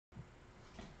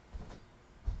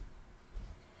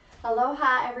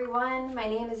Aloha everyone, my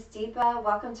name is Deepa.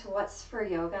 Welcome to What's for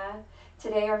Yoga.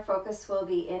 Today our focus will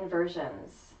be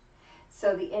inversions.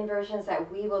 So the inversions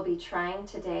that we will be trying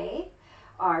today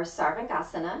are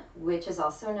Sarvangasana, which is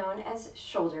also known as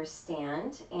shoulder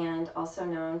stand and also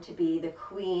known to be the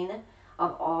queen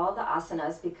of all the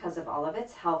asanas because of all of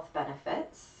its health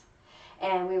benefits.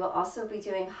 And we will also be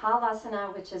doing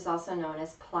Halasana, which is also known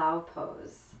as Plow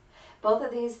pose. Both of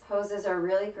these poses are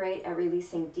really great at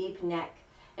releasing deep neck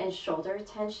and shoulder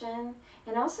tension,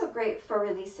 and also great for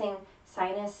releasing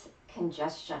sinus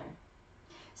congestion.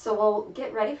 So we'll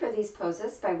get ready for these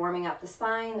poses by warming up the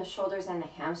spine, the shoulders, and the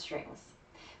hamstrings.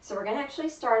 So we're going to actually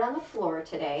start on the floor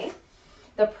today.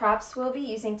 The props we'll be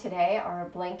using today are a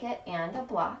blanket and a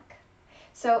block.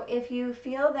 So if you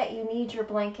feel that you need your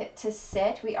blanket to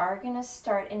sit, we are going to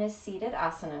start in a seated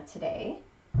asana today.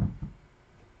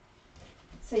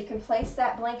 So you can place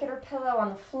that blanket or pillow on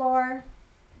the floor.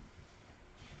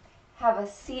 Have a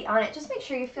seat on it. Just make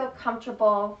sure you feel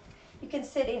comfortable. You can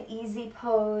sit in easy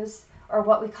pose or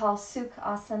what we call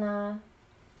Sukhasana.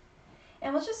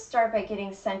 And we'll just start by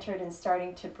getting centered and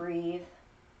starting to breathe.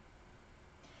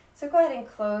 So go ahead and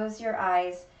close your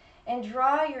eyes and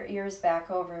draw your ears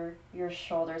back over your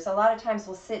shoulders. A lot of times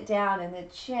we'll sit down and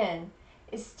the chin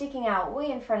is sticking out way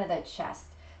in front of the chest.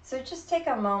 So just take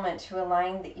a moment to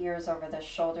align the ears over the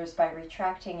shoulders by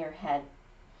retracting your head.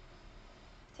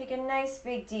 Take a nice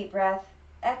big deep breath.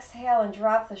 Exhale and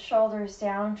drop the shoulders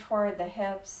down toward the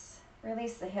hips.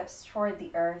 Release the hips toward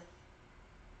the earth.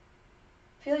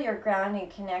 Feel your grounding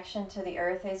connection to the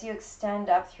earth as you extend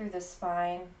up through the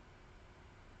spine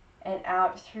and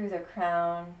out through the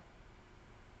crown.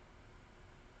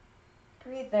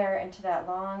 Breathe there into that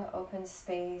long open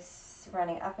space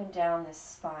running up and down the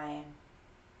spine.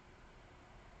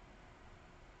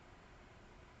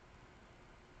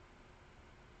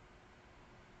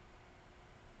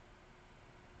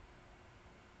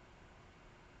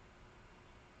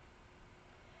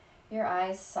 Your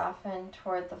eyes soften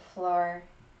toward the floor,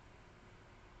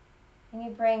 and you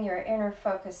bring your inner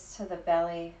focus to the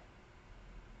belly.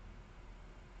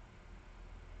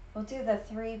 We'll do the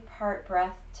 3-part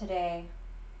breath today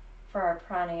for our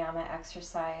pranayama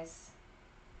exercise.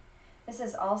 This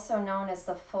is also known as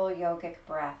the full yogic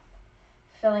breath,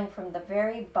 filling from the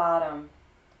very bottom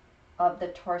of the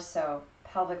torso,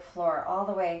 pelvic floor, all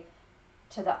the way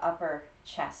to the upper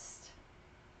chest,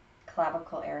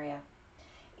 clavicle area.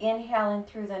 Inhale in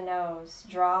through the nose,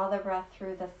 draw the breath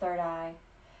through the third eye,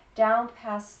 down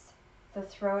past the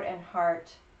throat and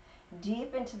heart,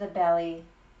 deep into the belly,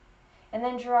 and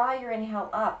then draw your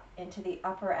inhale up into the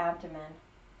upper abdomen.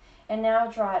 And now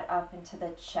draw it up into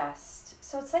the chest.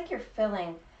 So it's like you're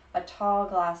filling a tall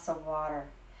glass of water.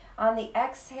 On the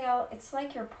exhale, it's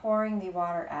like you're pouring the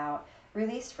water out.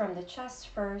 Release from the chest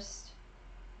first,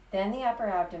 then the upper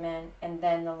abdomen, and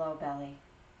then the low belly.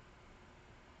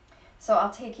 So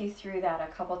I'll take you through that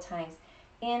a couple times.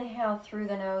 Inhale through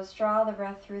the nose, draw the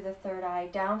breath through the third eye,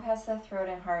 down past the throat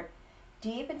and heart,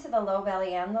 deep into the low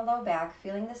belly and the low back,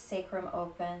 feeling the sacrum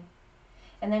open.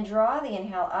 And then draw the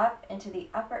inhale up into the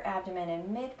upper abdomen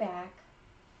and mid-back,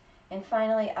 and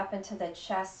finally up into the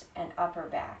chest and upper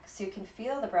back. So you can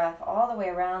feel the breath all the way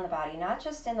around the body, not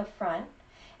just in the front.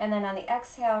 And then on the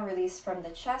exhale, release from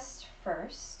the chest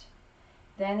first,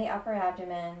 then the upper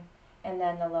abdomen, and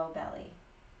then the low belly.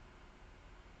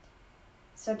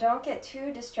 So don't get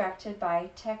too distracted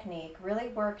by technique. Really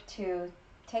work to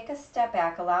take a step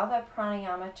back, allow the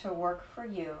pranayama to work for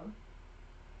you,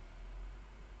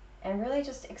 and really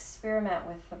just experiment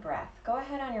with the breath. Go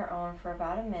ahead on your own for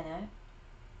about a minute.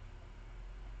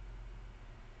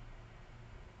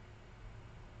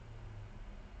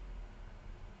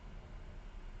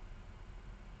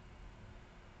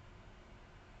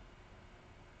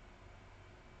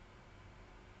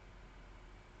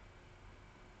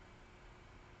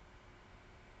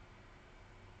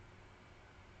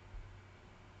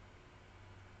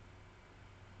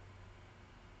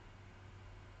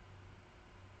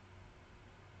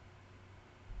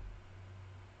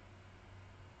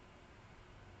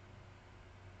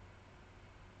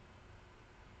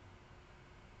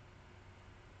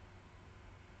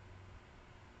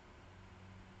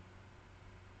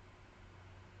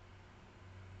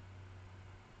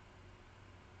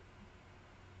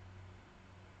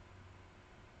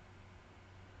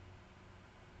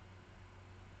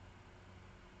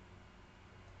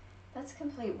 Let's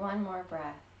complete one more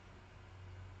breath.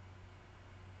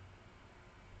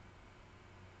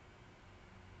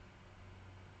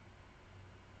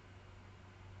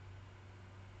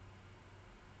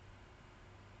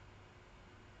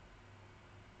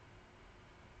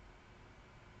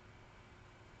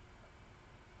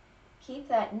 keep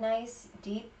that nice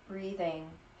deep breathing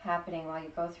happening while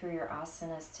you go through your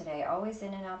asanas today. Always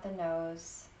in and out the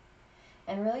nose.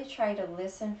 And really try to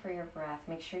listen for your breath.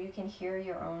 Make sure you can hear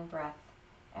your own breath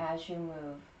as you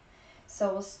move.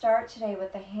 So we'll start today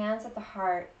with the hands at the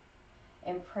heart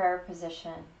in prayer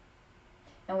position.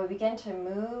 And we begin to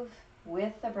move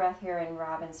with the breath here in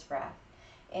Robin's breath.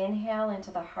 Inhale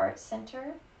into the heart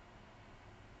center.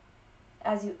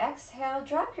 As you exhale,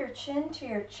 drop your chin to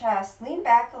your chest. Lean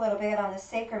back a little bit on the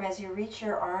sacrum as you reach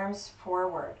your arms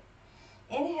forward.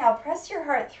 Inhale, press your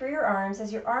heart through your arms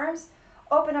as your arms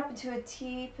open up into a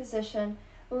T position.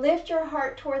 Lift your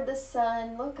heart toward the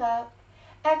sun. Look up.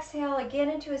 Exhale again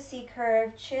into a C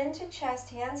curve. Chin to chest.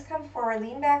 Hands come forward.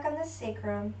 Lean back on the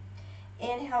sacrum.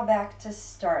 Inhale back to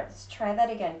start. Let's try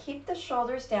that again. Keep the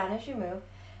shoulders down as you move.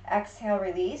 Exhale,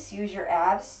 release. Use your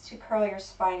abs to curl your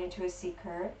spine into a C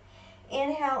curve.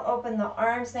 Inhale, open the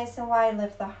arms nice and wide.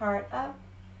 Lift the heart up.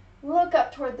 Look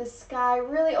up toward the sky.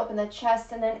 Really open the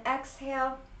chest. And then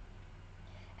exhale.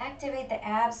 Activate the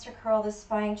abs to curl the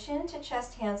spine. Chin to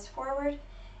chest, hands forward.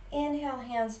 Inhale,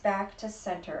 hands back to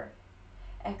center.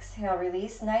 Exhale,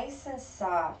 release, nice and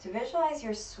soft. Visualize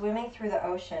you're swimming through the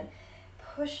ocean,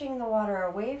 pushing the water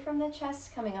away from the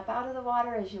chest, coming up out of the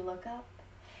water as you look up.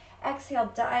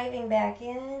 Exhale, diving back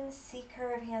in, C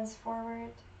curve, hands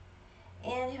forward.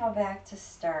 Inhale, back to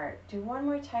start. Do one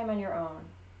more time on your own.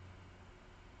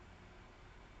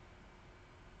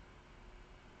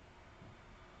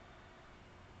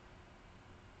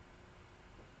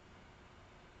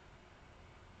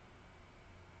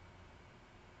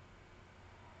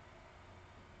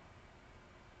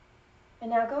 And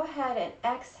now go ahead and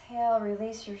exhale,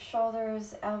 release your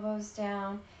shoulders, elbows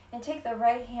down, and take the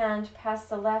right hand past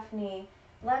the left knee,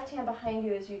 left hand behind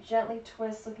you as you gently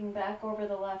twist, looking back over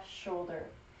the left shoulder.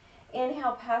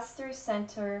 Inhale, pass through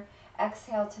center,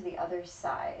 exhale to the other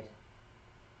side.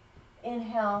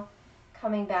 Inhale,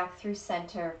 coming back through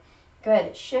center.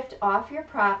 Good. Shift off your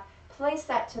prop, place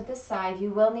that to the side,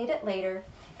 you will need it later,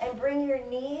 and bring your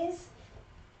knees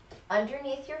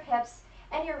underneath your hips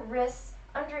and your wrists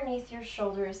underneath your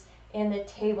shoulders in the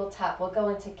tabletop. We'll go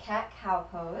into cat-cow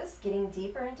pose, getting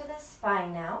deeper into the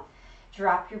spine now.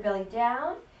 Drop your belly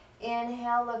down.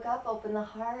 Inhale, look up, open the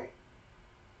heart.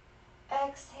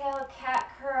 Exhale, cat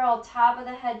curl, top of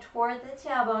the head toward the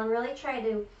tailbone. Really try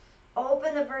to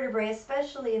open the vertebrae,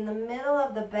 especially in the middle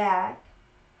of the back.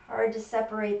 Hard to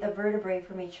separate the vertebrae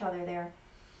from each other there.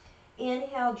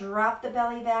 Inhale, drop the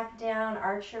belly back down,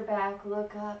 arch your back,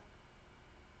 look up.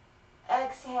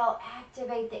 Exhale,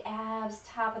 activate the abs,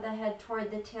 top of the head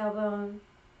toward the tailbone.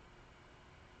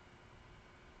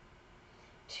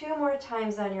 2 more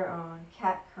times on your own,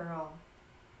 cat curl.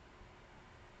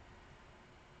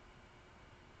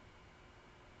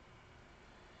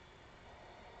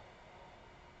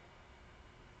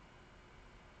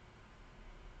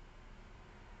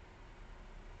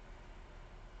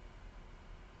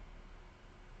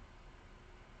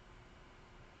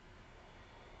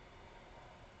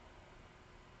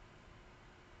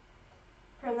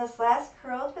 From this last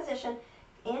curled position,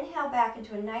 inhale back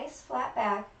into a nice flat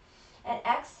back, and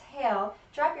exhale,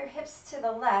 drop your hips to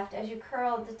the left as you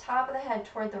curl the top of the head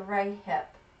toward the right hip.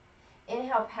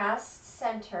 Inhale past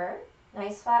center,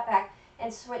 nice flat back,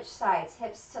 and switch sides.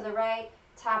 Hips to the right,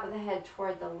 top of the head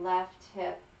toward the left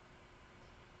hip.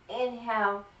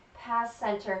 Inhale, past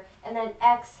center, and then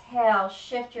exhale,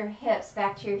 shift your hips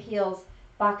back to your heels,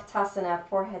 Bhaktesana,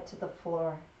 forehead to the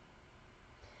floor.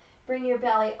 Bring your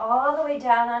belly all the way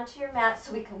down onto your mat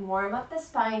so we can warm up the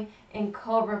spine in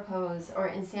Cobra Pose, or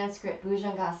in Sanskrit,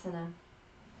 Bhujangasana.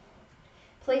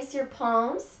 Place your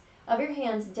palms of your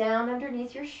hands down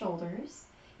underneath your shoulders.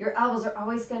 Your elbows are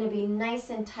always going to be nice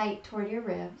and tight toward your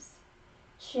ribs.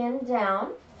 Chin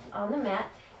down on the mat.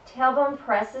 Tailbone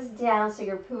presses down so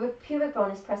your pubic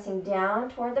bone is pressing down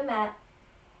toward the mat.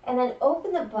 And then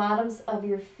open the bottoms of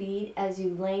your feet as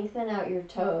you lengthen out your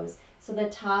toes. So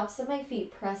the tops of my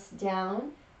feet press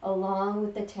down along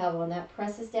with the tailbone. That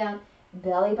presses down.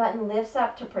 Belly button lifts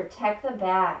up to protect the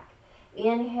back.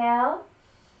 Inhale.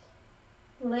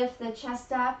 Lift the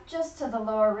chest up just to the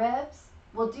lower ribs.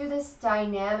 We'll do this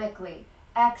dynamically.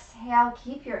 Exhale.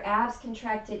 Keep your abs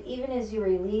contracted even as you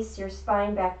release your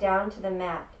spine back down to the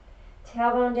mat.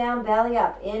 Tailbone down, belly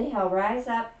up. Inhale, rise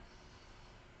up.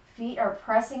 Feet are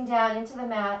pressing down into the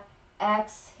mat.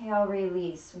 Exhale,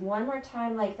 release. One more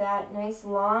time like that. Nice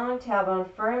long tailbone,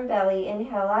 firm belly.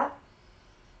 Inhale up.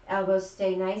 Elbows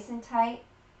stay nice and tight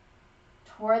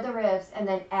toward the ribs, and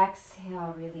then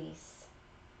exhale, release.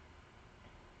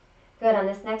 Good. On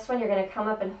this next one, you're going to come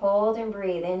up and hold and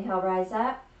breathe. Inhale, rise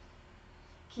up.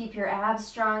 Keep your abs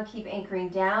strong. Keep anchoring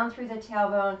down through the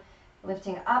tailbone.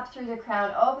 Lifting up through the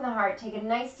crown, open the heart, take a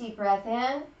nice deep breath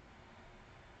in.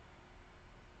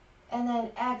 And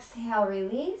then exhale,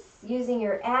 release. Using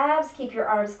your abs, keep your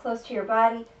arms close to your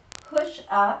body. Push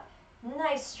up,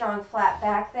 nice strong flat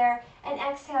back there. And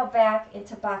exhale back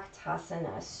into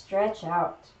Bhaktesana, stretch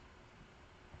out.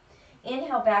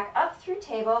 Inhale back up through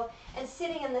table, and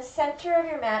sitting in the center of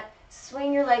your mat,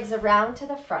 swing your legs around to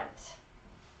the front.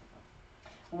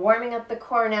 Warming up the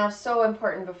core now, so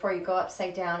important before you go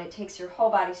upside down. It takes your whole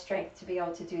body strength to be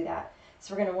able to do that.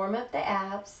 So we're going to warm up the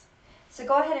abs. So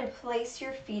go ahead and place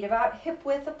your feet about hip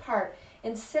width apart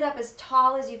and sit up as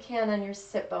tall as you can on your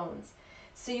sit bones.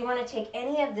 So you want to take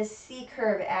any of the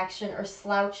C-curve action or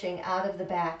slouching out of the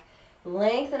back.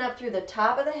 Lengthen up through the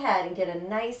top of the head and get a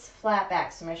nice flat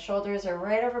back. So my shoulders are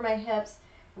right over my hips,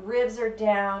 ribs are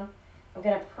down. I'm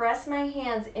going to press my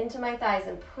hands into my thighs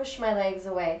and push my legs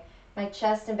away. My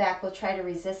chest and back will try to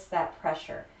resist that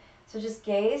pressure. So just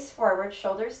gaze forward,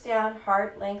 shoulders down,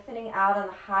 heart lengthening out on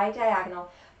the high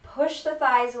diagonal. Push the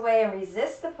thighs away and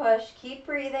resist the push. Keep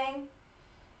breathing.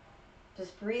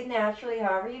 Just breathe naturally,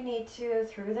 however you need to,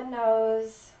 through the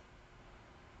nose.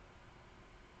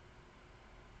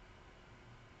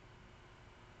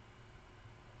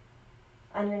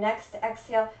 On your next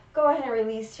exhale, go ahead and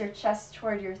release your chest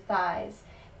toward your thighs.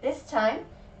 This time,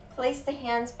 place the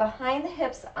hands behind the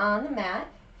hips on the mat,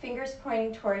 fingers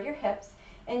pointing toward your hips,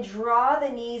 and draw the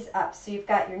knees up. So you've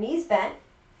got your knees bent.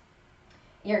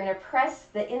 You're going to press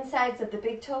the insides of the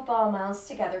big toe ball mounds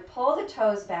together. Pull the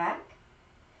toes back.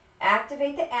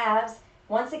 Activate the abs.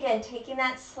 Once again, taking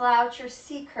that slouch or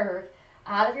C-curve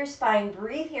out of your spine.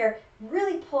 Breathe here.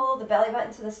 Really pull the belly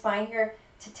button to the spine here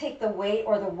to take the weight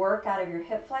or the work out of your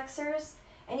hip flexors.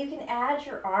 And you can add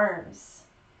your arms.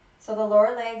 So the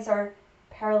lower legs are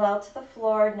parallel to the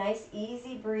floor. Nice,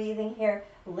 easy breathing here.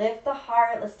 Lift the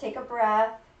heart. Let's take a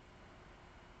breath.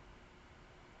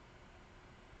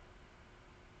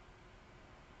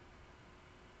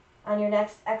 On your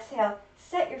next exhale,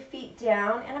 set your feet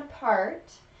down and apart.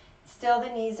 Still the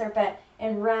knees are bent,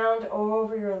 and round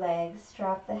over your legs.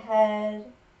 Drop the head.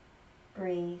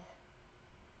 Breathe.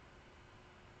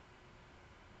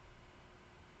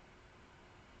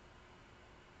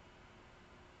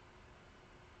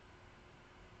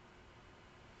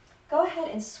 Go ahead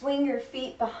and swing your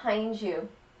feet behind you.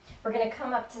 We're going to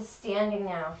come up to standing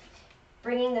now.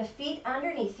 Bringing the feet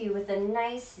underneath you with a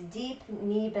nice deep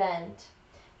knee bend.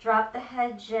 Drop the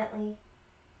head gently.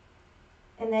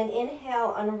 And then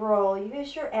inhale, unroll.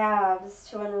 Use your abs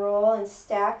to unroll and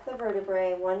stack the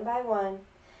vertebrae one by one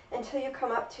until you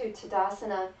come up to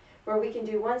Tadasana, where we can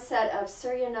do one set of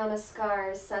Surya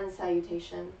Namaskar, sun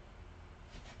salutation.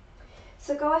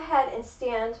 So go ahead and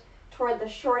stand toward the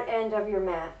short end of your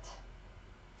mat.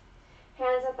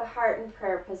 Hands at the heart in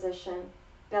prayer position,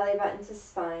 belly button to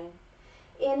spine.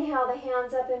 Inhale the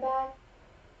hands up and back.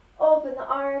 Open the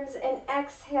arms and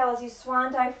exhale as you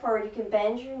swan dive forward. You can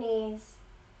bend your knees.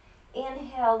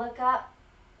 Inhale, look up,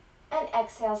 and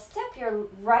exhale. Step your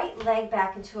right leg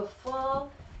back into a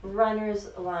full runner's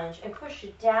lunge and push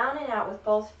it down and out with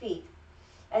both feet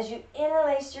as you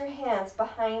interlace your hands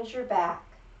behind your back.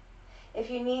 If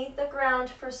you need the ground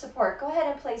for support, go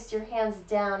ahead and place your hands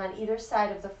down on either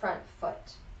side of the front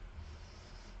foot.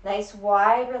 Nice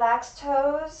wide relaxed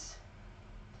toes.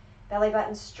 Belly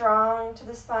button strong to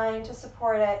the spine to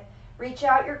support it. Reach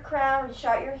out your crown, reach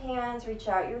out your hands, reach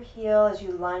out your heel as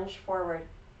you lunge forward.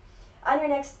 On your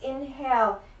next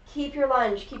inhale, keep your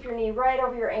lunge, keep your knee right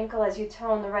over your ankle as you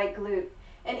tone the right glute.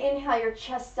 And inhale your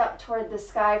chest up toward the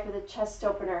sky for the chest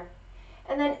opener.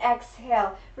 And then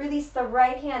exhale, release the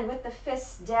right hand with the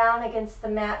fists down against the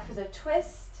mat for the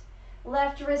twist.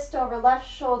 Left wrist over left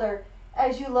shoulder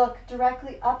as you look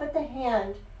directly up at the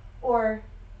hand or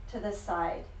to the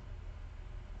side.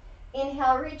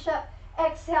 Inhale, reach up.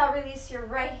 Exhale, release your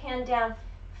right hand down.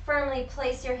 Firmly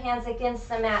place your hands against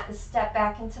the mat and step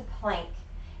back into plank.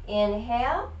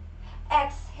 Inhale.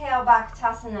 Exhale,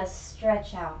 Bhaktesana,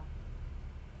 stretch out.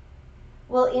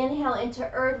 We'll inhale into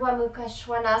Urdhva Mukha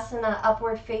Svanasana,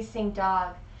 upward facing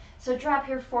dog. So drop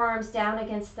your forearms down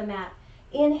against the mat.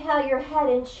 Inhale your head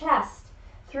and chest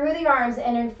through the arms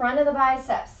and in front of the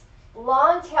biceps.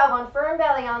 Long tailbone, firm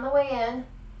belly on the way in.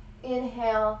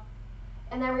 Inhale.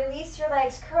 And then release your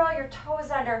legs, curl your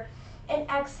toes under, and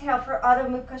exhale for Adho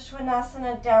Mukha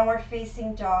Svanasana, downward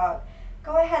facing dog.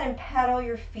 Go ahead and pedal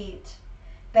your feet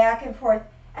back and forth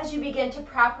as you begin to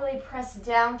properly press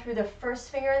down through the first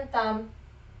finger and thumb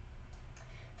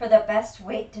for the best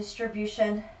weight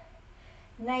distribution.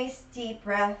 Nice deep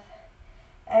breath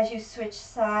as you switch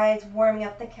sides, warming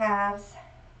up the calves.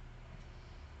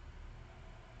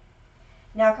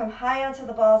 Now come high onto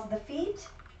the balls of the feet.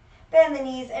 Bend the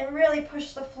knees and really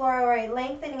push the floor away,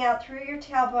 lengthening out through your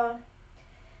tailbone,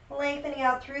 lengthening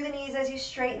out through the knees as you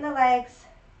straighten the legs.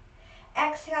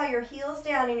 Exhale your heels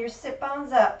down and your sit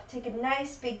bones up. Take a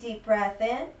nice big deep breath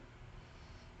in.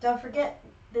 Don't forget,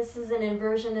 this is an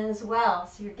inversion as well,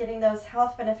 so you're getting those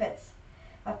health benefits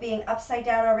of being upside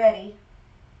down already.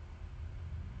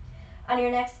 On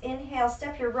your next inhale,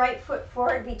 step your right foot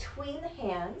forward between the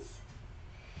hands,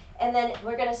 and then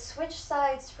we're going to switch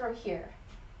sides from here.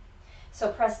 So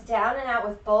press down and out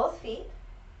with both feet.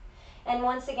 And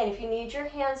once again, if you need your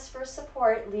hands for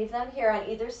support, leave them here on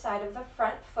either side of the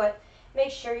front foot.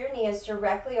 Make sure your knee is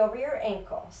directly over your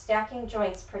ankle. Stacking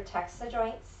joints protects the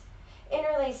joints.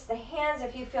 Interlace the hands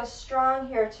if you feel strong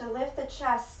here to lift the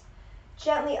chest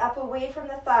gently up away from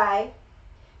the thigh.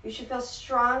 You should feel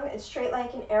strong and straight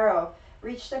like an arrow.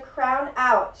 Reach the crown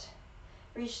out.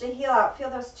 Reach the heel out. Feel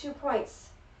those 2 points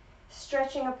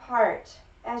stretching apart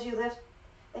as you lift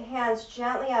the hands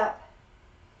gently up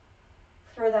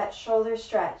for that shoulder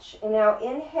stretch. And now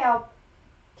inhale,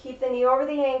 keep the knee over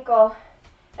the ankle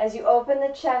as you open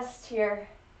the chest here.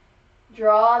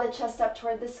 Draw the chest up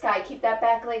toward the sky. Keep that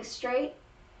back leg straight.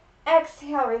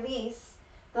 Exhale, release.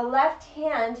 The left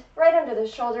hand right under the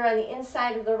shoulder on the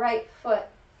inside of the right foot.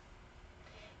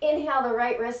 Inhale the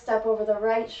right wrist up over the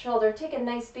right shoulder. Take a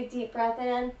nice big deep breath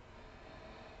in.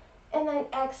 And then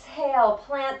exhale,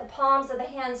 plant the palms of the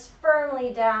hands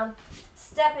firmly down.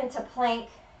 Step into plank.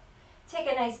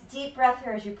 Take a nice deep breath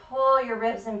here as you pull your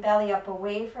ribs and belly up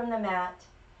away from the mat.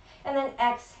 And then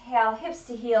exhale, hips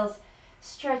to heels.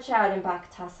 Stretch out in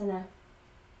Bhaktasana.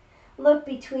 Look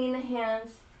between the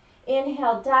hands.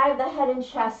 Inhale, dive the head and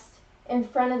chest in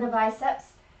front of the biceps.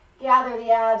 Gather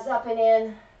the abs up and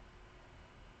in.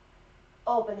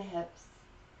 Open the hips.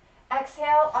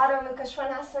 Exhale, Adho Mukha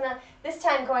Svanasana, this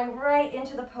time going right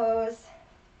into the pose.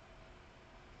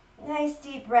 Nice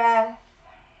deep breath.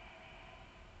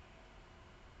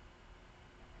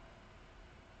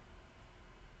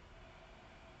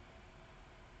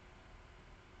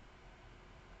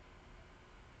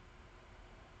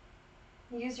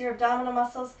 Use your abdominal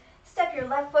muscles. Step your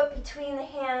left foot between the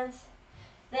hands,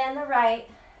 then the right.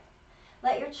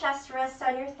 Let your chest rest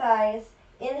on your thighs.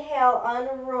 Inhale,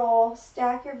 unroll,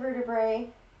 stack your vertebrae.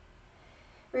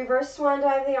 Reverse swan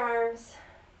dive the arms.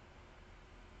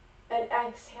 And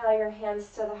exhale your hands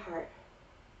to the heart.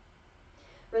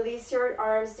 Release your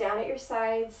arms down at your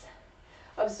sides.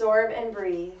 Absorb and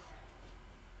breathe.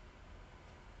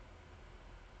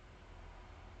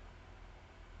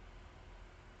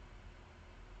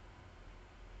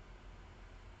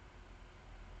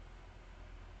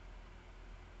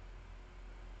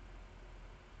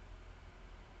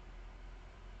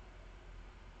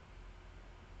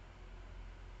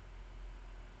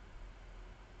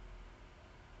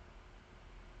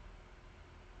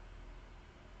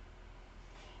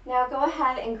 Now go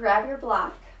ahead and grab your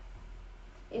block,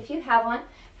 if you have one.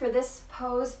 For this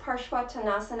pose,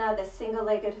 Parshvottanasana, the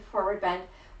single-legged forward bend,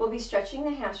 we'll be stretching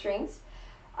the hamstrings.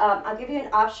 I'll give you an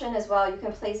option as well. You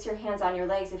can place your hands on your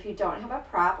legs if you don't have a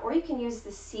prop, or you can use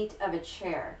the seat of a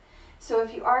chair. So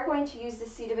if you are going to use the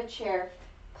seat of a chair,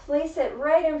 place it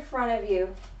right in front of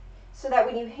you so that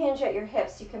when you hinge at your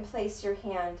hips, you can place your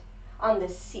hand on the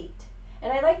seat.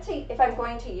 And I like to, if I'm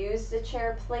going to use the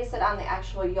chair, place it on the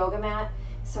actual yoga mat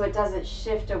so it doesn't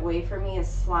shift away from me and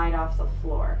slide off the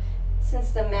floor.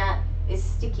 Since the mat is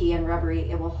sticky and rubbery,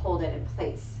 it will hold it in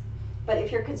place. But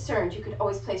if you're concerned, you could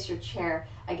always place your chair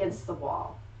against the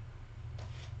wall.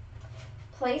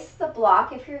 Place the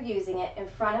block, if you're using it, in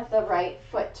front of the right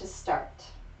foot to start.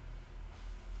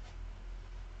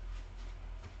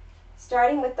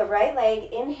 Starting with the right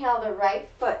leg, inhale the right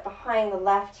foot behind the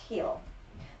left heel.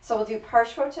 So we'll do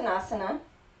Parshvottanasana.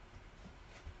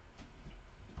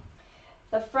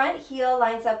 The front heel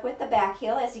lines up with the back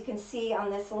heel, as you can see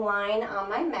on this line on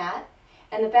my mat,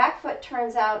 and the back foot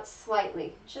turns out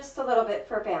slightly, just a little bit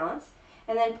for balance.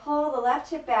 And then pull the left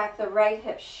hip back, the right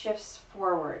hip shifts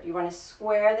forward. You want to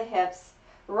square the hips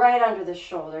right under the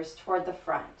shoulders toward the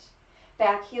front.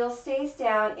 Back heel stays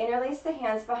down, interlace the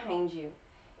hands behind you.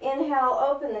 Inhale,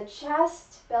 open the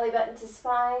chest, belly button to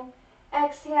spine.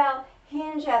 Exhale,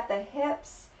 hinge at the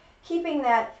hips, keeping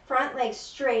that front leg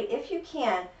straight. If you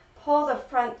can, pull the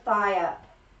front thigh up.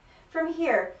 From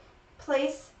here,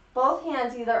 place both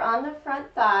hands either on the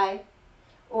front thigh,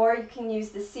 or you can use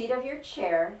the seat of your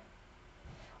chair,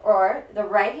 or the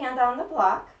right hand on the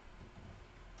block,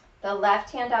 the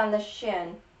left hand on the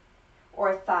shin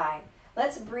or thigh.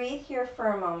 Let's breathe here for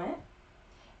a moment.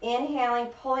 Inhaling,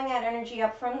 pulling that energy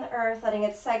up from the earth, letting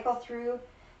it cycle through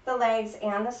the legs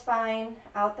and the spine,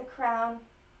 out the crown.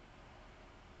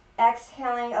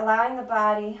 Exhaling, allowing the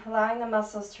body, allowing the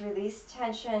muscles to release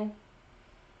tension.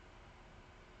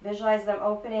 Visualize them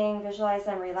opening, visualize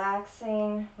them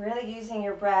relaxing, really using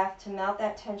your breath to melt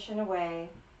that tension away.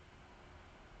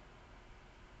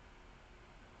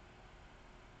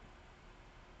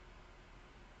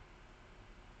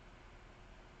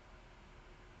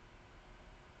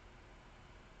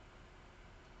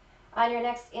 On your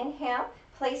next inhale,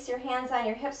 place your hands on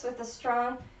your hips with a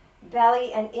strong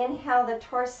belly and inhale the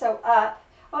torso up.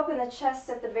 Open the chest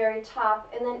at the very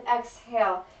top and then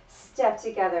exhale, step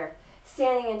together.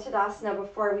 Standing in Tadasana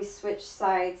before we switch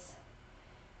sides.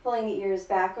 Pulling the ears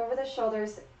back over the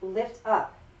shoulders, lift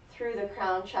up through the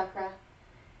crown chakra.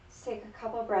 Let's take a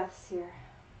couple breaths here.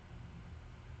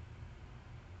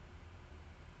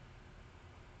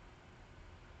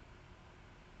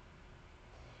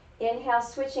 Inhale,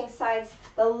 switching sides.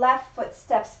 The left foot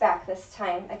steps back this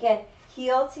time. Again,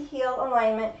 heel to heel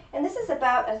alignment. And this is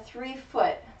about a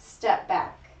 3-foot step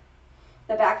back.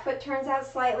 The back foot turns out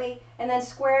slightly, and then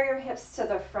square your hips to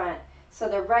the front. So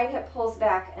the right hip pulls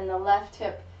back, and the left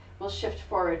hip will shift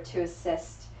forward to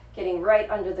assist, getting right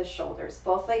under the shoulders.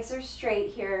 Both legs are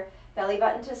straight here, belly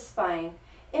button to spine.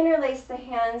 Interlace the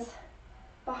hands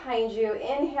behind you.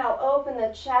 Inhale, open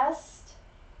the chest.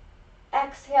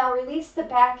 Exhale, release the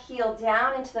back heel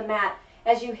down into the mat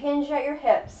as you hinge at your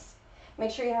hips.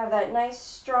 Make sure you have that nice,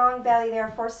 strong belly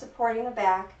there for supporting the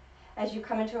back as you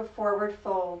come into a forward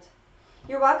fold.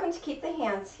 You're welcome to keep the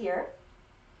hands here,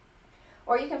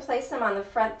 or you can place them on the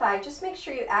front thigh. Just make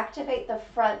sure you activate the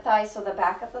front thigh so the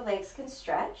back of the legs can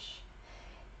stretch.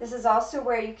 This is also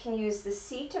where you can use the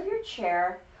seat of your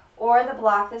chair, or the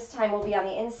block this time will be on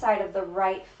the inside of the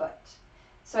right foot.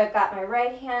 So I've got my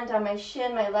right hand on my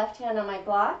shin, my left hand on my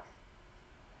block.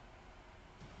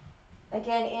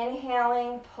 Again,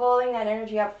 inhaling, pulling that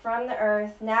energy up from the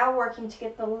earth. Now working to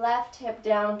get the left hip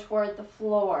down toward the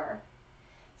floor.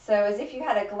 So as if you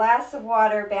had a glass of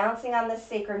water bouncing on the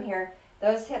sacrum here,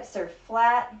 those hips are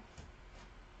flat,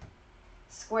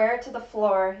 square to the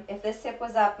floor. If this hip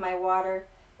was up, my water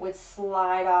would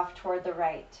slide off toward the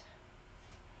right.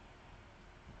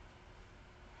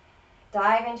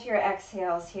 Dive into your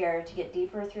exhales here to get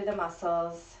deeper through the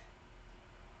muscles.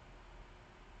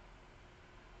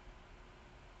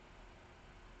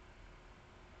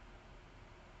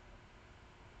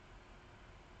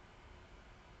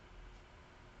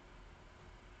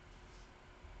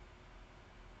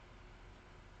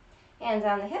 Hands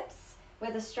on the hips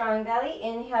with a strong belly.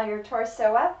 Inhale your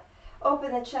torso up.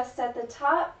 Open the chest at the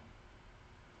top.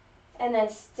 And then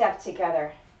step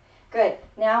together. Good.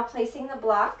 Now placing the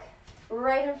block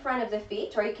right in front of the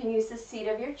feet, or you can use the seat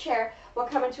of your chair. We'll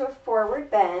come into a forward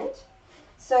bend.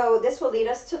 So this will lead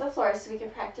us to the floor so we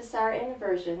can practice our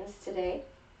inversions today.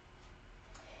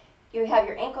 You have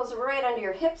your ankles right under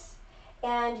your hips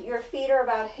and your feet are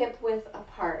about hip width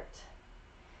apart.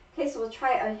 Okay, so we'll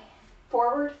try a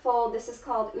forward fold. This is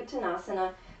called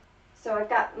Uttanasana. So I've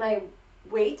got my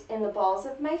weight in the balls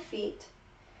of my feet.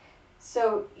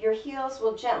 So your heels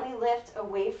will gently lift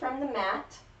away from the mat.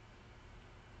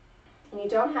 And you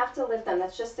don't have to lift them.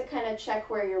 That's just to kind of check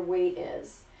where your weight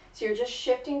is. So you're just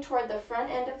shifting toward the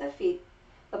front end of the feet,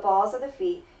 the balls of the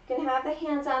feet. You can have the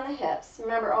hands on the hips.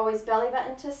 Remember, always belly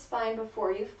button to spine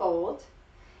before you fold.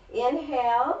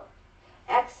 Inhale.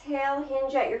 Exhale,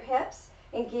 hinge at your hips.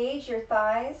 Engage your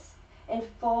thighs. And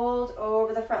fold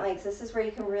over the front legs. This is where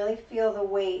you can really feel the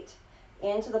weight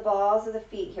into the balls of the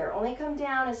feet here. Only come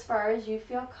down as far as you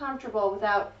feel comfortable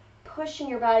without pushing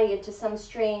your body into some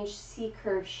strange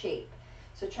C-curve shape.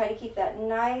 So try to keep that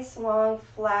nice, long,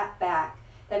 flat back.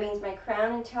 That means my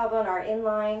crown and tailbone are in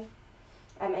line.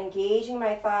 I'm engaging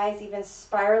my thighs, even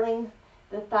spiraling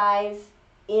the thighs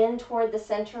in toward the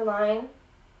center line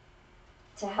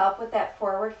to help with that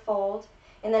forward fold.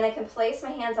 And then I can place my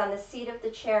hands on the seat of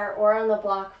the chair or on the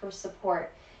block for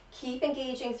support. Keep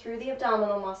engaging through the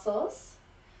abdominal muscles.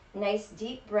 Nice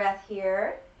deep breath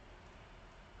here.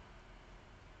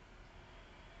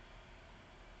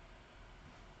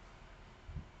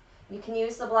 You can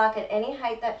use the block at any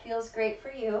height that feels great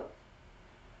for you.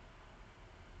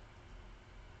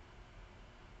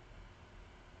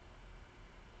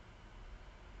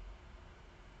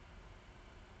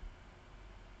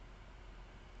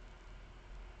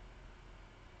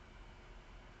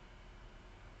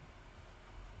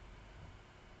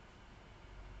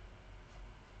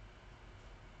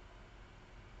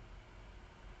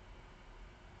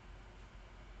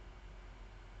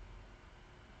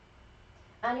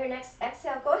 On your next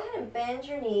exhale, go ahead and bend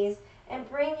your knees and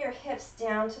bring your hips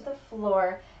down to the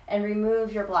floor and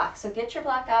remove your block. So get your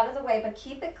block out of the way, but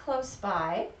keep it close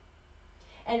by.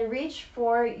 and reach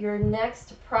for your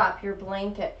next prop, your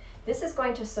blanket. This is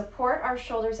going to support our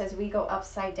shoulders as we go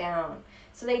upside down.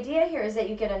 So the idea here is that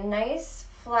you get a nice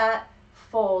flat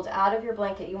fold out of your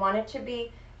blanket. You want it to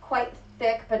be quite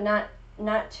thick, but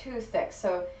not too thick.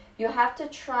 So you'll have to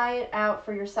try it out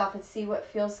for yourself and see what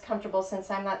feels comfortable,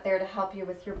 since I'm not there to help you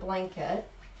with your blanket.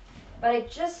 But I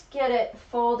just get it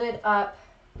folded up,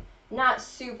 not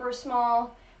super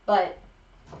small, but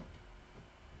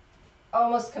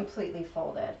almost completely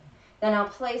folded. Then I'll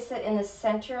place it in the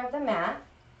center of the mat.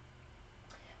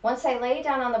 Once I lay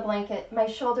down on the blanket, my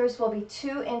shoulders will be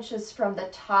 2 inches from the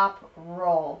top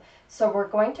roll. So we're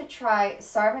going to try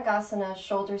Sarvangasana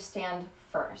shoulder stand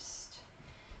first.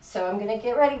 So I'm going to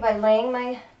get ready by laying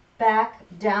my back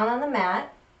down on the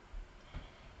mat.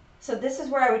 So this is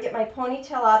where I would get my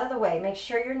ponytail out of the way. Make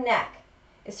sure your neck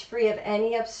is free of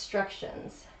any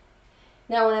obstructions.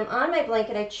 Now when I'm on my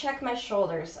blanket, I check my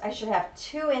shoulders. I should have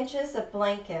 2 inches of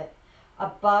blanket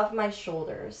above my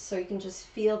shoulders, so you can just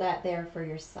feel that there for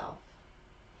yourself.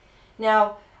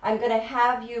 Now I'm going to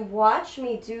have you watch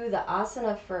me do the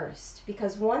asana first,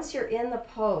 because once you're in the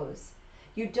pose,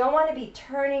 you don't want to be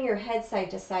turning your head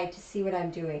side to side to see what I'm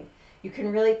doing. You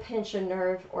can really pinch a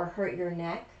nerve or hurt your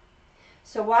neck.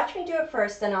 So watch me do it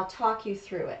first, then I'll talk you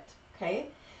through it, okay?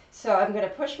 So I'm going to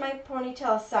push my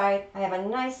ponytail aside. I have a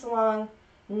nice long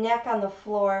neck on the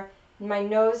floor. My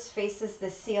nose faces the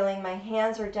ceiling. My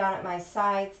hands are down at my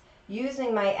sides.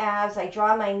 Using my abs, I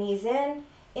draw my knees in.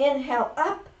 Inhale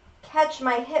up, catch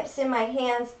my hips in my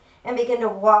hands, and begin to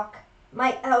walk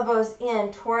my elbows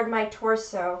in toward my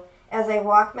torso as I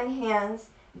walk my hands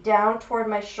down toward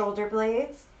my shoulder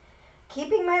blades.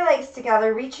 Keeping my legs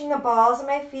together, reaching the balls of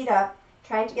my feet up,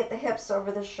 trying to get the hips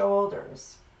over the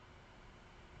shoulders.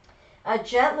 A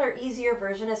gentler, easier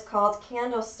version is called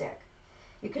candlestick.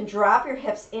 You can drop your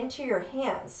hips into your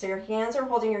hands. So your hands are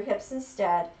holding your hips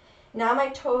instead. Now my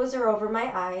toes are over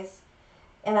my eyes,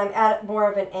 and I'm at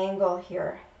more of an angle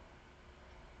here.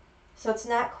 So it's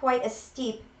not quite as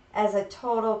steep as a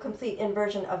total, complete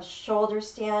inversion of shoulder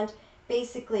stand.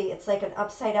 Basically, it's like an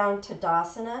upside down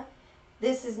Tadasana.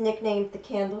 This is nicknamed the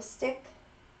candlestick,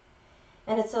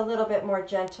 and it's a little bit more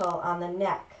gentle on the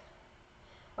neck.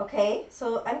 Okay,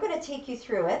 so I'm going to take you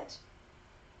through it.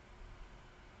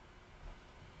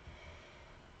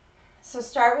 So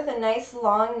start with a nice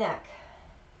long neck.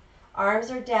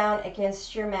 Arms are down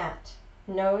against your mat.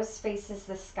 Nose faces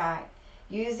the sky.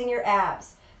 Using your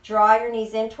abs, draw your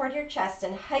knees in toward your chest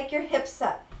and hike your hips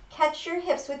up. Catch your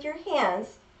hips with your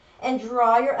hands and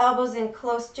draw your elbows in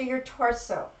close to your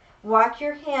torso. Walk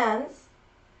your hands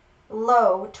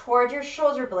low toward your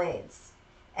shoulder blades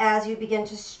as you begin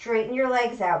to straighten your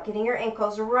legs out, getting your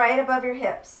ankles right above your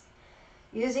hips.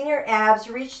 Using your abs,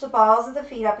 reach the balls of the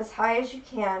feet up as high as you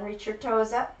can. Reach your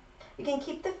toes up. You can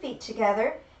keep the feet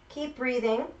together. Keep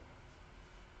breathing.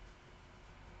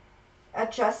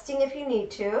 Adjusting if you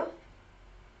need to.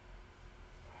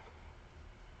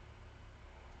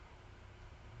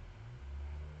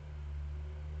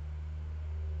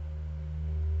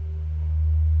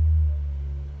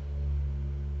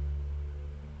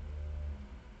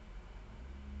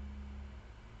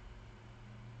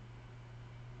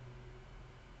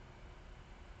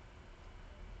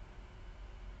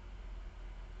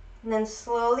 And then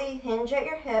slowly hinge at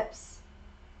your hips.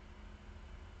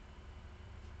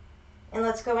 And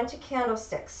let's go into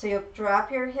candlesticks. So you'll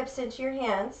drop your hips into your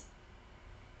hands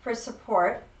for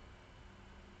support.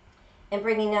 And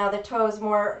bringing now the toes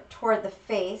more toward the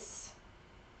face.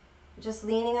 Just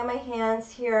leaning on my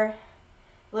hands here.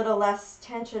 A little less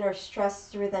tension or stress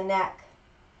through the neck.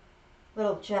 A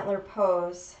little gentler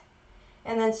pose.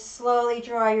 And then slowly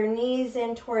draw your knees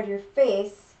in toward your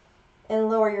face. And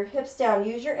lower your hips down.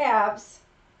 Use your abs.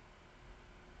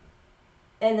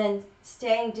 And then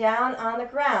staying down on the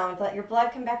ground, let your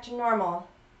blood come back to normal.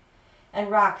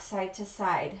 And rock side to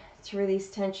side to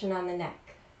release tension on the neck.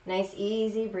 Nice,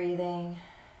 easy breathing.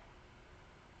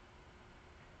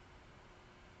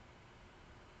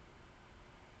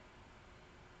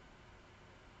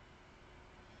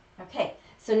 Okay,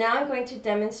 so now I'm going to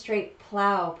demonstrate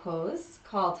plow pose,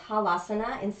 called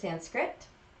halasana in Sanskrit.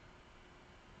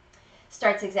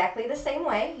 Starts exactly the same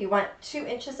way. You want 2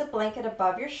 inches of blanket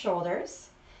above your shoulders.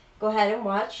 Go ahead and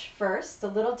watch first, a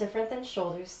little different than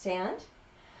shoulder stand.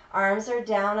 Arms are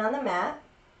down on the mat.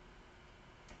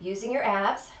 Using your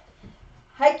abs,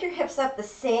 hike your hips up the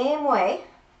same way.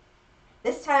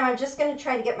 This time I'm just going to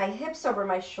try to get my hips over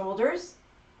my shoulders,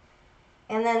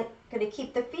 and then going to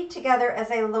keep the feet together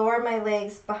as I lower my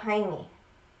legs behind me.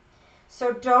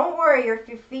 So don't worry if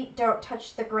your feet don't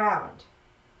touch the ground.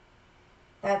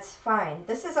 That's fine.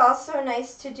 This is also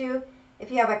nice to do If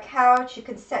you have a couch, you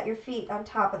can set your feet on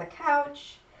top of the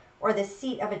couch or the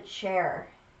seat of a chair.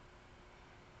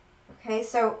 Okay,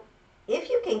 so if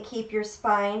you can keep your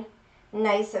spine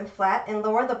nice and flat and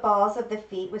lower the balls of the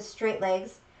feet with straight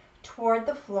legs toward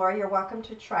the floor, you're welcome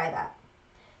to try that.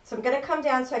 So I'm going to come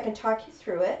down so I can talk you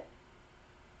through it.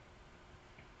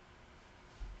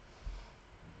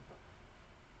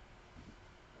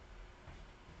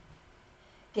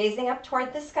 Gazing up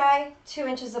toward the sky, 2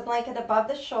 inches of blanket above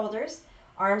the shoulders,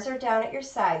 arms are down at your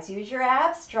sides. Use your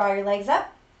abs, draw your legs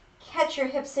up, catch your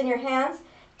hips in your hands,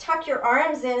 tuck your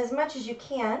arms in as much as you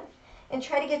can, and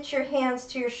try to get your hands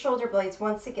to your shoulder blades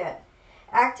once again.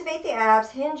 Activate the abs,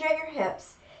 hinge at your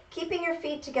hips, keeping your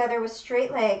feet together with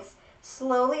straight legs.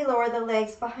 Slowly lower the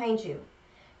legs behind you.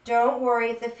 Don't worry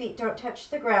if the feet don't touch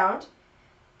the ground.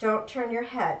 Don't turn your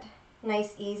head.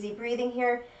 Nice, easy breathing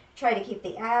here. Try to keep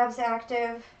the abs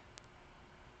active.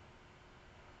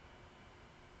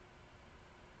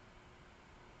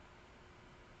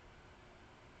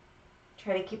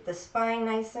 Try to keep the spine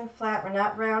nice and flat. We're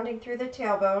not rounding through the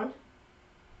tailbone.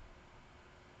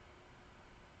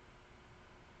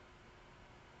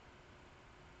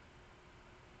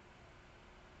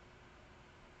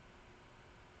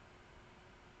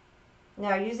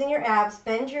 Now, using your abs,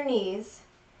 bend your knees.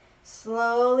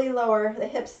 Slowly lower the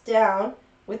hips down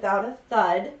without a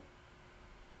thud.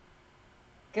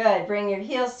 Good. Bring your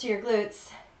heels to your glutes.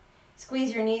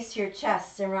 Squeeze your knees to your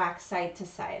chest and rock side to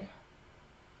side.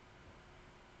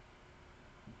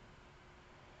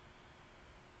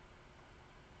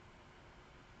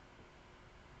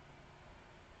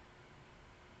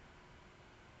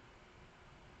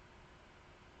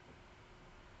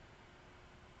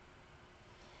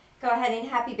 Go ahead in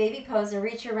happy baby pose and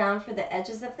reach around for the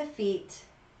edges of the feet,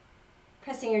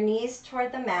 pressing your knees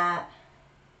toward the mat,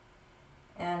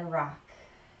 and rock.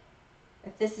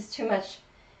 If this is too much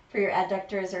for your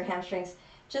adductors or hamstrings,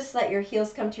 just let your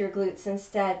heels come to your glutes.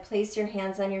 Instead, place your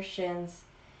hands on your shins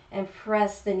and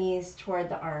press the knees toward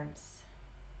the arms.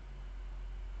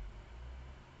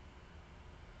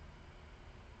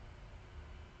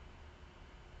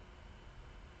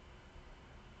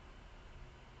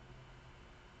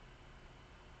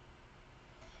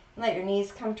 Let your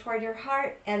knees come toward your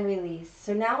heart and release.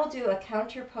 So now we'll do a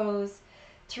counter pose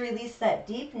to release that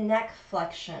deep neck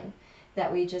flexion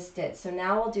that we just did. So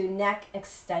now we'll do neck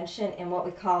extension in what we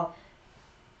call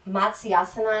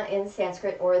Matsyasana in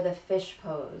Sanskrit, or the fish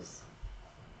pose.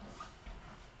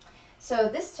 So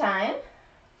this time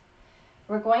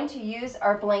we're going to use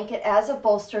our blanket as a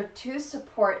bolster to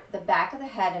support the back of the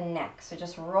head and neck. So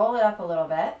just roll it up a little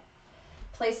bit,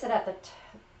 place it at the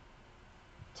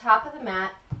top of the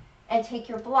mat, and take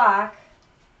your block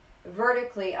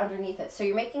vertically underneath it. So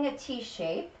you're making a T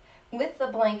shape with the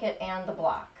blanket and the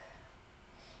block.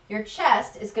 Your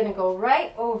chest is going to go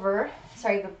right over,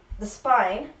 the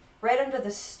spine, right under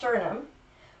the sternum,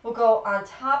 will go on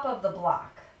top of the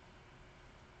block.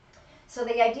 So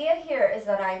the idea here is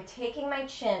that I'm taking my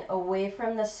chin away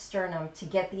from the sternum to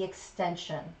get the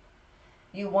extension.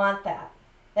 You want that.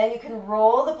 Then you can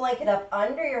roll the blanket up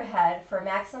under your head for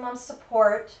maximum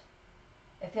support.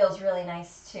 It feels really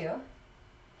nice too.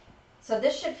 So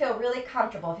this should feel really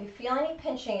comfortable. If you feel any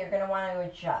pinching, you're going to want to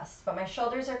adjust. But my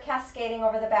shoulders are cascading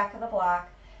over the back of the block.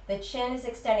 The chin is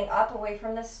extending up away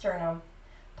from the sternum.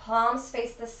 Palms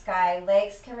face the sky.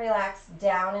 Legs can relax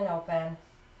down and open.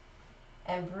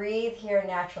 And breathe here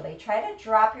naturally. Try to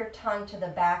drop your tongue to the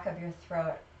back of your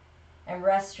throat and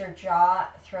rest your jaw,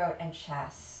 throat, and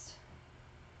chest.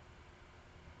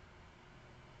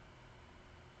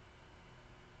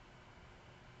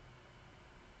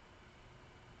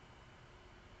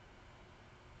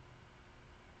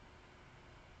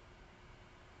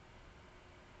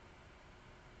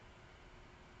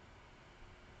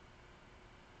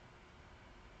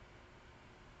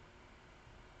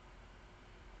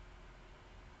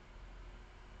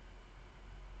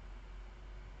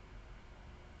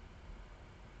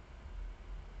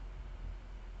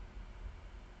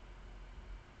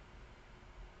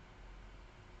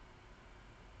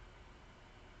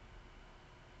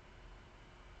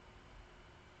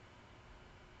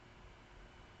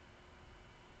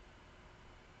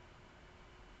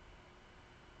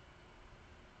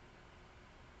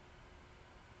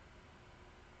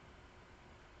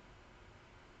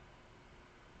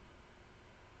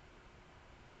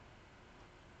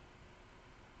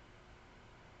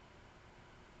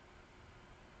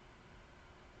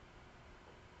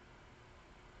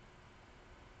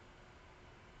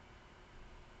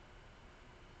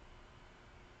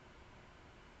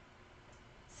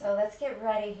 So let's get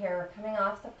ready here. We're coming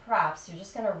off the props. You're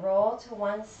just going to roll to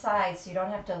one side so you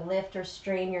don't have to lift or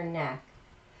strain your neck.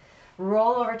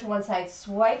 Roll over to one side.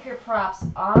 Swipe your props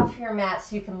off your mat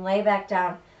so you can lay back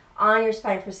down on your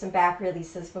spine for some back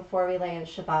releases before we lay in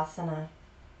Shavasana.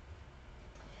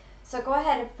 So go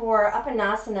ahead for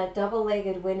Uppanasana,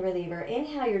 double-legged wind reliever.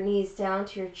 Inhale your knees down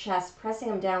to your chest, pressing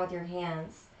them down with your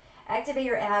hands. Activate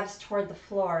your abs toward the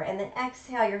floor, and then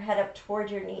exhale your head up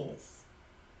toward your knees.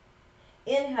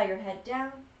 Inhale your head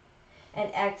down,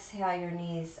 and exhale your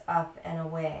knees up and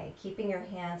away, keeping your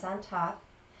hands on top.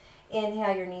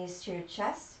 Inhale your knees to your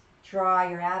chest. Draw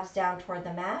your abs down toward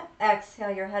the mat.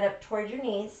 Exhale your head up toward your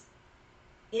knees.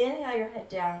 Inhale your head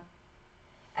down.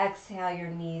 Exhale your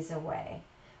knees away.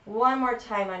 One more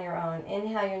time on your own.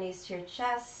 Inhale your knees to your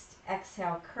chest.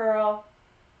 Exhale, curl.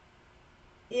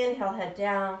 Inhale, head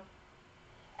down.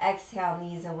 Exhale,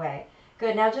 knees away.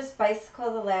 Good. Now just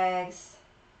bicycle the legs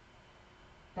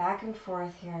back and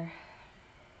forth here.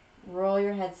 Roll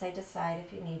your head side to side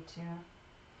if you need to.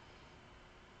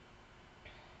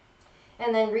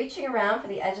 And then reaching around for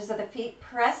the edges of the feet,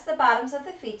 press the bottoms of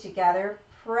the feet together.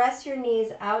 Press your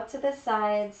knees out to the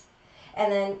sides.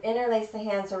 And then interlace the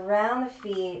hands around the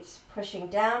feet, pushing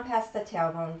down past the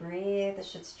tailbone. Breathe. This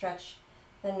should stretch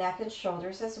the neck and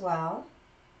shoulders as well.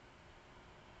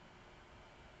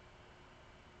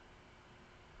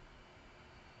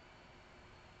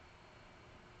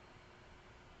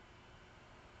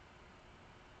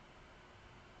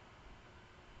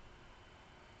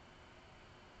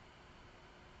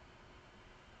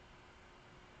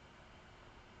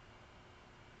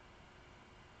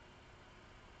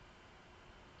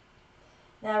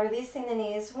 Now releasing the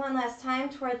knees one last time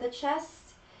toward the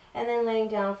chest and then laying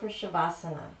down for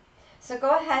Shavasana. So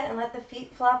go ahead and let the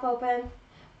feet flop open.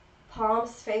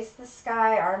 Palms face the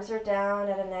sky, arms are down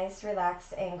at a nice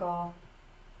relaxed angle.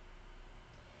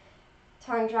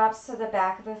 Tongue drops to the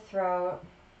back of the throat.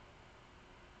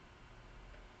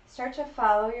 Start to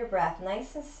follow your breath,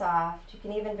 nice and soft. You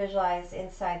can even visualize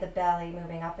inside the belly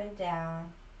moving up and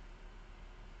down.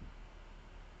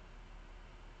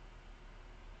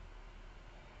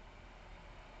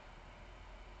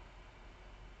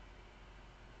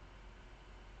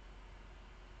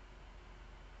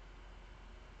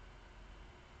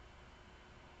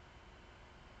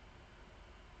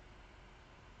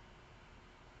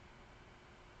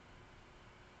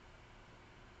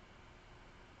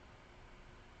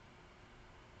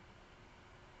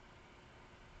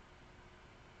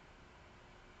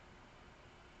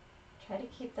 Try to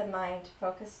keep the mind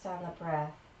focused on the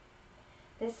breath.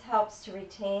 This helps to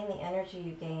retain the energy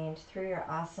you gained through your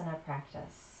asana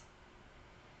practice.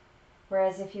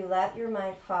 Whereas if you let your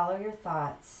mind follow your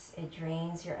thoughts, it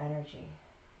drains your energy.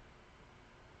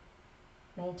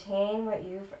 Maintain what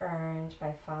you've earned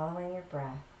by following your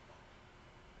breath.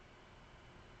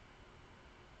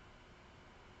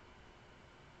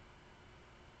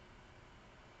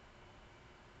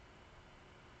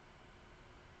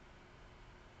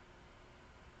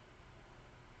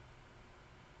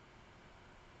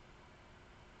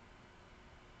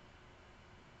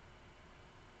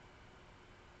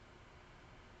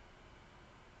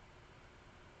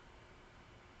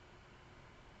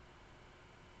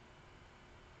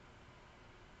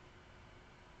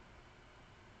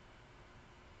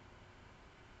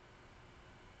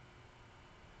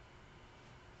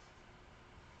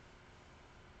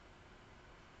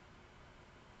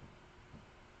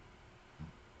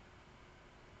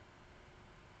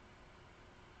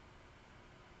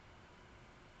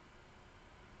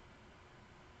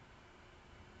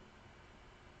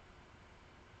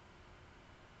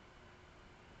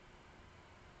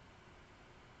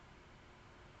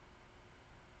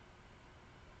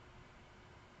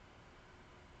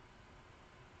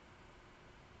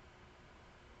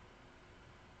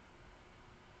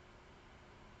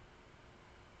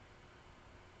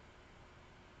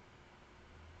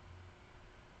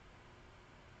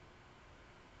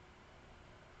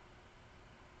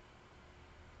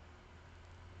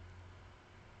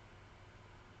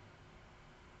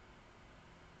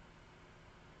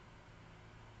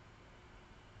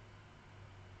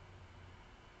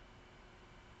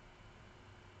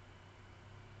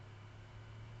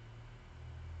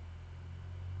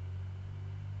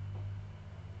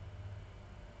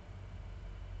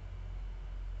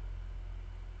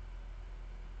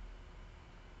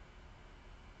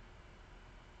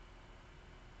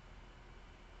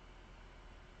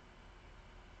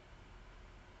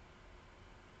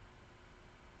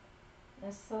 Now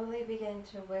slowly begin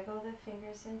to wiggle the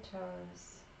fingers and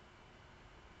toes.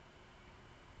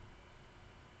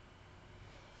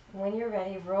 When you're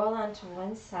ready, roll onto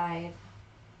one side.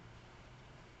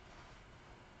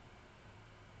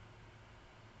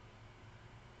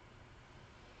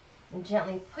 And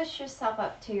gently push yourself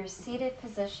up to your seated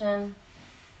position.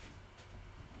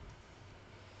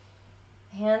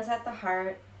 Hands at the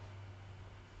heart.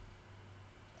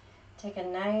 Take a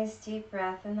nice deep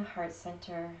breath in the heart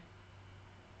center.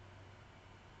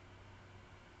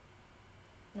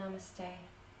 Namaste.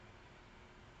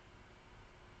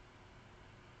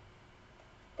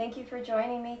 Thank you for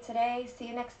joining me today. See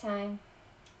you next time.